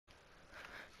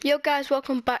Yo guys,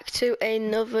 welcome back to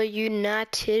another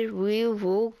United We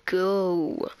Will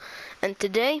Go. And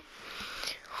today,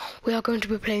 we are going to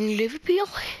be playing Liverpool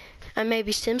and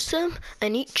maybe Simpson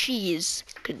and eat cheese.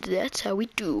 Because that's how we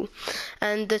do.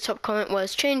 And the top comment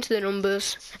was, change the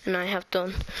numbers. And I have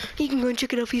done. You can go and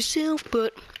check it out for yourself,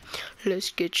 but let's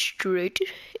get straight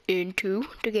into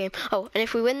the game. Oh, and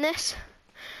if we win this,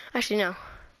 actually no.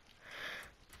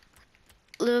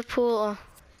 Liverpool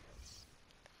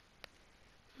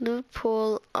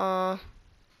are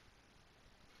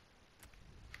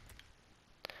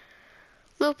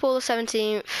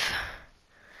 17th.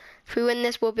 If we win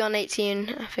this, we'll be on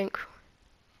 18, I think.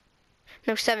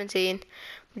 No, 17.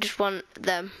 We just want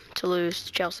them to lose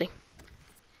to Chelsea.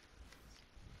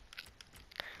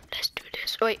 Let's do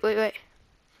this. Wait.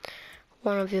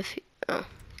 One of your feet.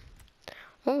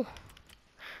 Oh.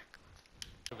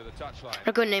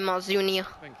 A good Neymar Junior.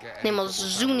 Neymar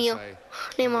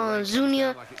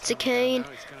Junior to Kane,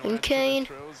 and Kane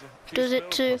does it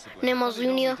to Neymar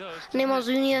Junior. Neymar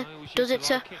Junior does it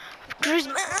to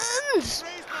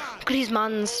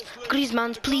Griezmann's,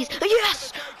 please.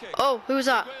 Yes! Oh, who was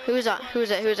that? Who was it?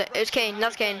 It was Kane.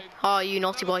 That's Kane. Oh, you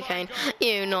naughty boy, Kane.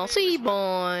 You naughty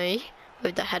boy.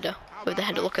 With the header.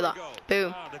 Look at that.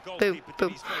 Boom.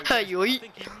 Hey, you eat.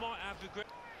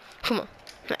 Come on.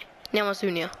 Right. Neymar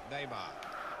Junior.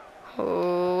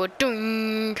 Oh,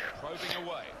 ding.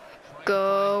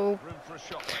 Go,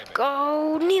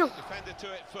 Neil.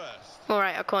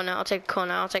 Alright, a corner. I'll take a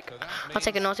corner. I'll take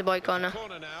a naughty boy corner.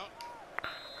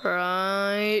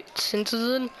 Right, into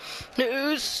the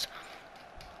news.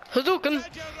 Hadouken.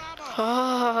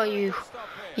 Oh,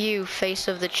 you face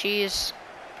of the cheese.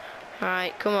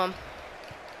 Alright, come on.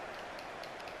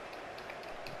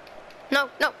 No.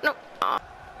 Oh.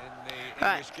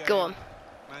 Right, go on.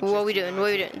 What are we doing?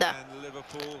 There.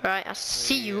 Right, I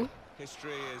see you.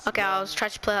 Okay, I was trying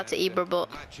to play that to Ibra, but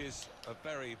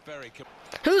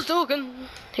who's talking?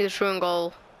 He was through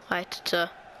goal. I had to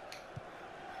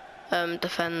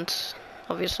defend,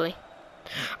 obviously.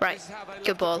 Right,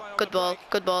 good ball.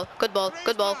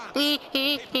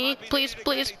 Please.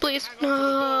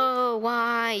 No,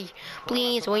 why?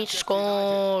 Please, I want you to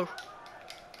score.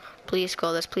 Please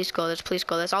score this.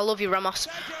 I love you, Ramos.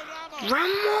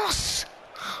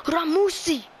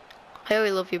 Ramusi. I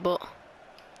really love you, but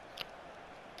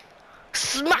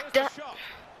smack that.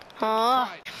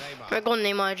 Oh, we're going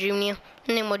Neymar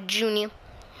Junior.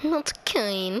 Not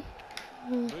Kane.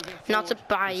 Not a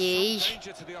Baye.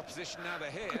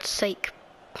 God's sake.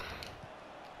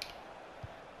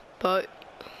 But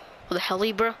what the hell,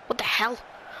 Ibra? What the hell?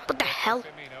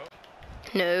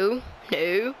 No,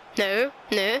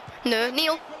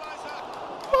 Neil.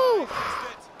 Woo.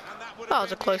 That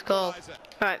was a close call.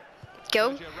 Right,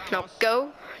 go.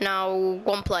 Now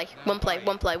one play.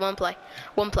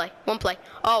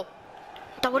 Oh,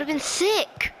 that would have been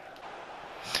sick.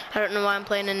 I don't know why I'm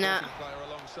playing in that.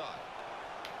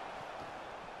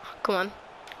 Come on.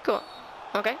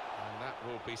 Okay.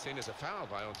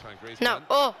 No.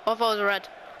 Oh, I thought it was a red.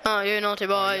 Oh, you naughty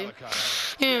boy.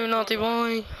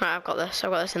 Right, I've got this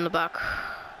in the back.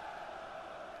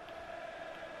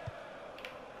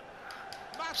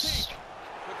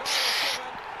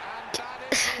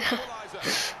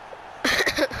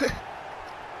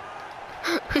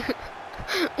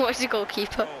 What's the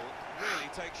goalkeeper?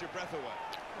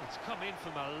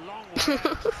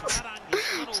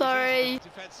 Sorry.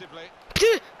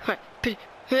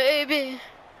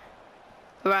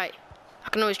 Right. I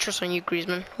can always trust on you,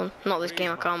 Griezmann. Well, not this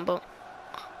game, I can't, but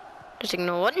just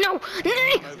ignore it. No!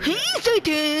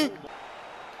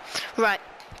 Right.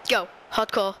 Go.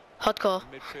 Hardcore.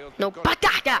 No.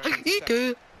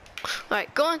 Right,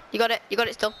 go on. You got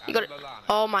it still.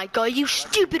 Oh my god, you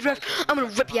stupid ref. I'm gonna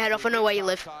rip your head off. I know where you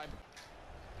live.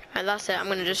 Right, that's it. I'm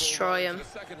gonna destroy him.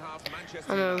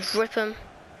 I'm gonna rip him.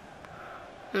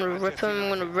 Oh,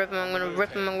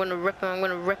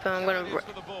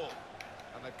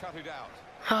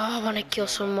 I wanna kill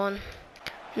someone.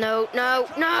 No.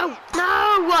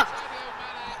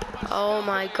 Oh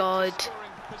my god.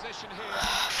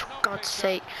 Oh, for God's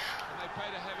sake.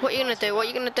 What are you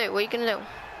gonna do?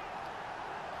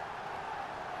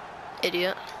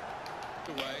 Idiot.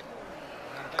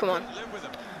 Come on.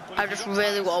 I just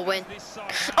really want to win.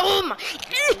 Oh my!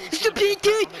 Stupid!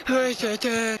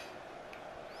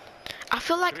 I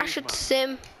feel like I should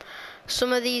sim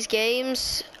some of these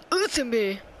games.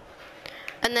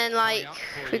 And then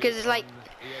because it's I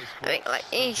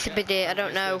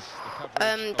don't know.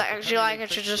 That actually I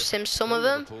should just sim some of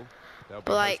them.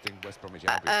 But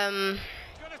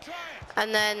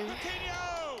and then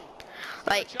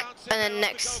like, and then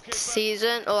next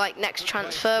season or like next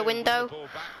transfer window,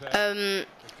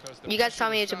 you guys tell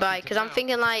me who to buy, because I'm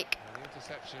thinking like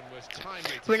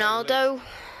Ronaldo,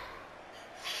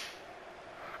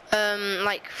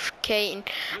 like Kane,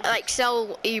 like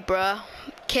sell Ibra,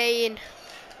 Kane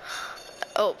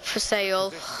up for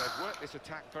sale,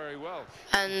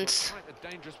 and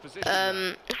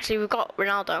actually we've got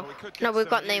Ronaldo. No, we've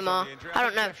got Neymar. I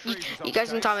don't know. You guys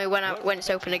can tell me when it's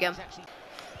open again.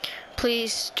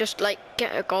 Please just like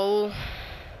get a goal.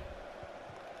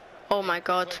 Oh my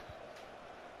god.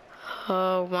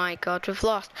 Oh my god, we've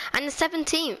lost. And the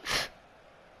 17th.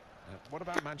 What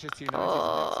about Manchester United next game?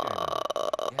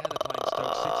 Yeah, they're playing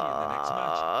Stoke City in the next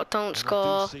match. Don't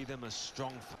score. See them as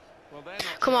strong. Well,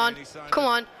 come on,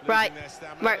 right,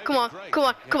 come on,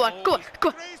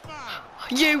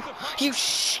 you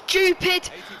stupid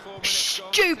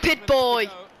boy.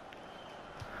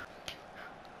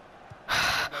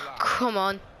 Come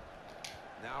on.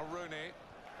 Now Rooney.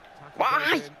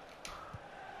 Why?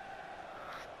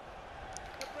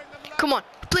 Come on,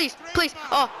 please.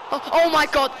 Oh my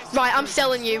god. Right, I'm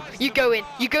selling you. You're going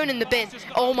in the bin.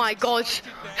 Oh my god.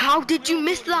 How did you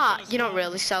miss that? You're not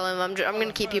really selling him. I'm going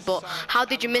to keep you, but how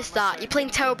did you miss that? You're playing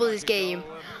terrible this game.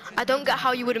 I don't get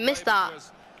how you would have missed that.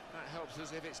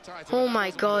 Oh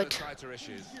my god.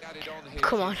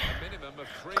 Come on.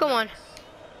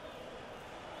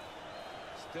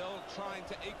 Still trying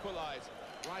to equalize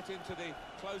right into the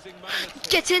closing moments.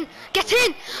 Get in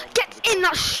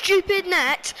that stupid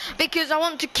net, because I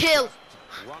want to kill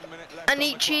and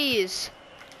eat cheese.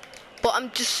 But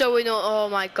I'm just so annoyed. Oh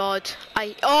my god.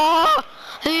 My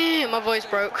voice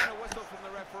broke.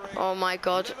 Oh my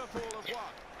god.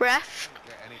 Ref.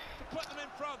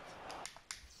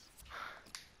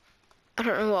 I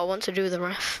don't know what I want to do with the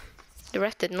ref. The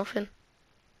ref did nothing.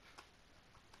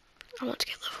 I want to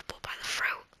get Liverpool by the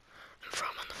throat and throw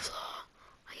them on the floor.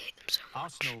 I hate them so much.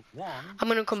 Arsenal won, I'm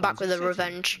gonna come back with a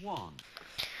revenge.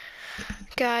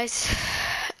 Guys,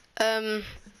 I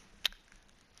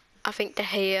think De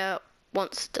Gea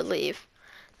wants to leave.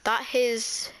 That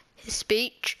his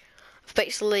speech of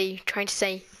basically trying to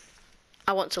say,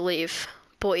 I want to leave,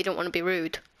 but he don't want to be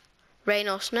rude. Rain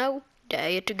or snow, De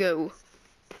Gea to go.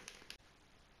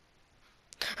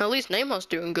 At least Neymar's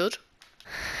doing good.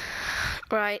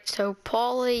 Right, so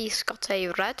Paulie's got a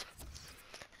red,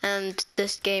 and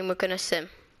this game we're gonna sim.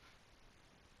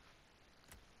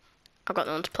 I've got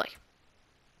no one to play.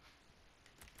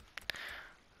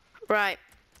 Right,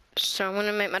 so I'm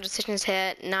gonna make my decisions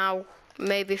here now,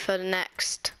 maybe for the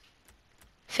next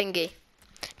thingy,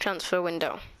 transfer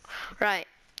window. Right,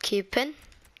 keep. Right,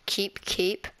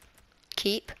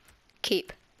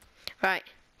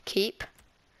 keep,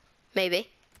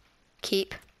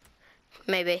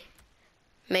 maybe,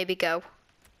 maybe go,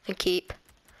 and keep,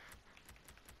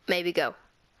 maybe go.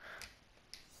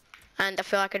 And I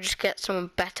feel like I just get someone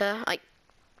better, like,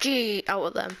 out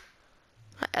of them.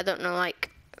 I don't know,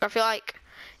 like, I feel like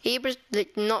Ibra's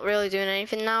like, not really doing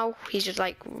anything now. He's just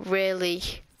like really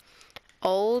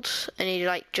old, and he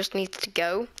like just needs to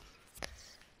go.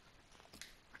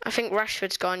 I think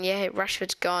Rashford's gone. Yeah,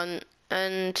 Rashford's gone,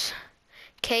 and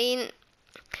Kane,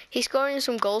 he's scoring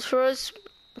some goals for us.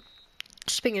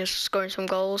 Speaking of scoring some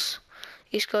goals,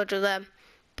 he scored with them,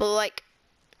 but like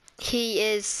he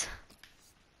is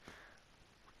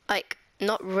like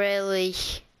not really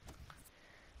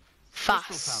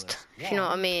fast, if you know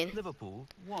what I mean. Liverpool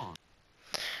won.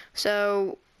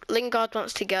 So Lingard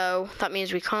wants to go. That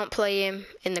means we can't play him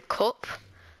in the cup.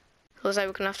 Looks like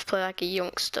we're gonna have to play like a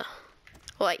youngster.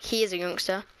 Well, like he is a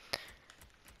youngster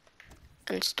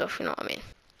and stuff, you know what I mean.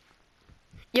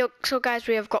 Yo, so guys,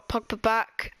 we have got Pogba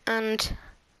back, and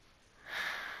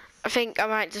I think I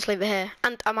might just leave it here.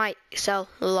 And I might sell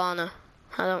Lallana.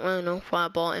 I don't really know why I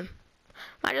bought him.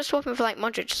 I might just swap him for like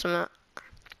Modric or something.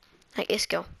 Like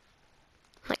Isco.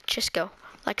 Like Chisco.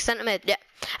 Like centre mid, yeah.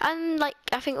 And like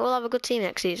I think we'll have a good team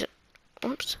next season.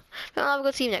 Oops. We'll have a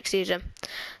good team next season.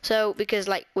 So because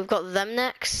like we've got them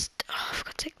next. Oh, I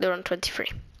forgot to take, they're on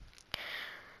 23.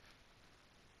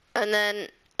 And then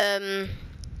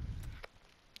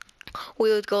we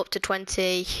would go up to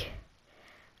 20,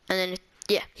 and then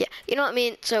yeah, you know what I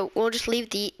mean. So we'll just leave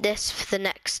this for the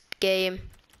next game,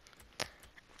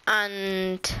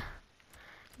 and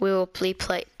we will be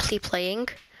playing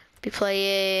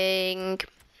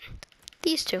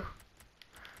these two.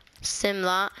 Sim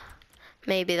that,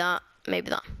 maybe that.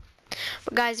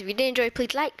 But guys, if you did enjoy,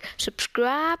 please like,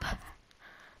 subscribe,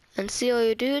 and see all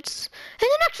your dudes in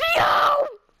the next video.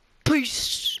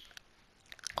 Peace.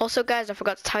 Also guys, I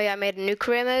forgot to tell you I made a new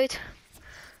career mode,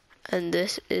 and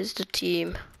this is the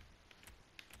team.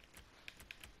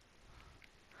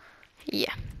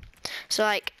 yeah. So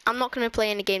like, I'm not going to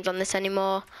play any games on this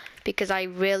anymore because I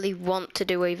really want to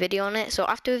do a video on it. So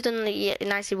after we've done the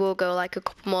nicely, we'll go like a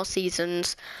couple more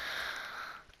seasons.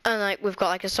 And like, we've got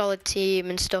like a solid team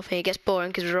and stuff, and it gets boring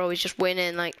because we're always just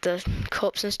winning like the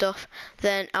cups and stuff.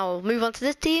 Then I'll move on to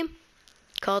this team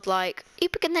called like, you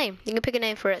pick a name. You can pick a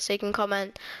name for it, so you can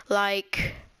comment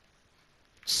like,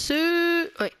 Sue,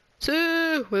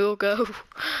 we'll go.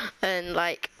 And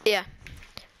like, yeah.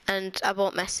 And I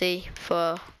bought Messi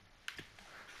for,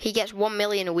 he gets 1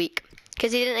 million a week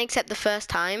because he didn't accept the first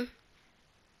time.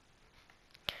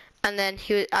 And then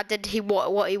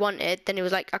what he wanted. Then he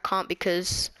was like, I can't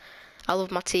because I love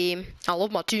my team.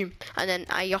 And then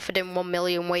I offered him 1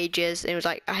 million wages, and he was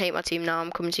like, I hate my team now.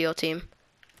 I'm coming to your team.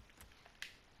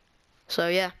 So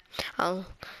yeah, I'll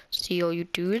see all you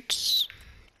dudes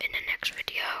in the next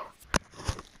video.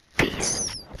 Peace.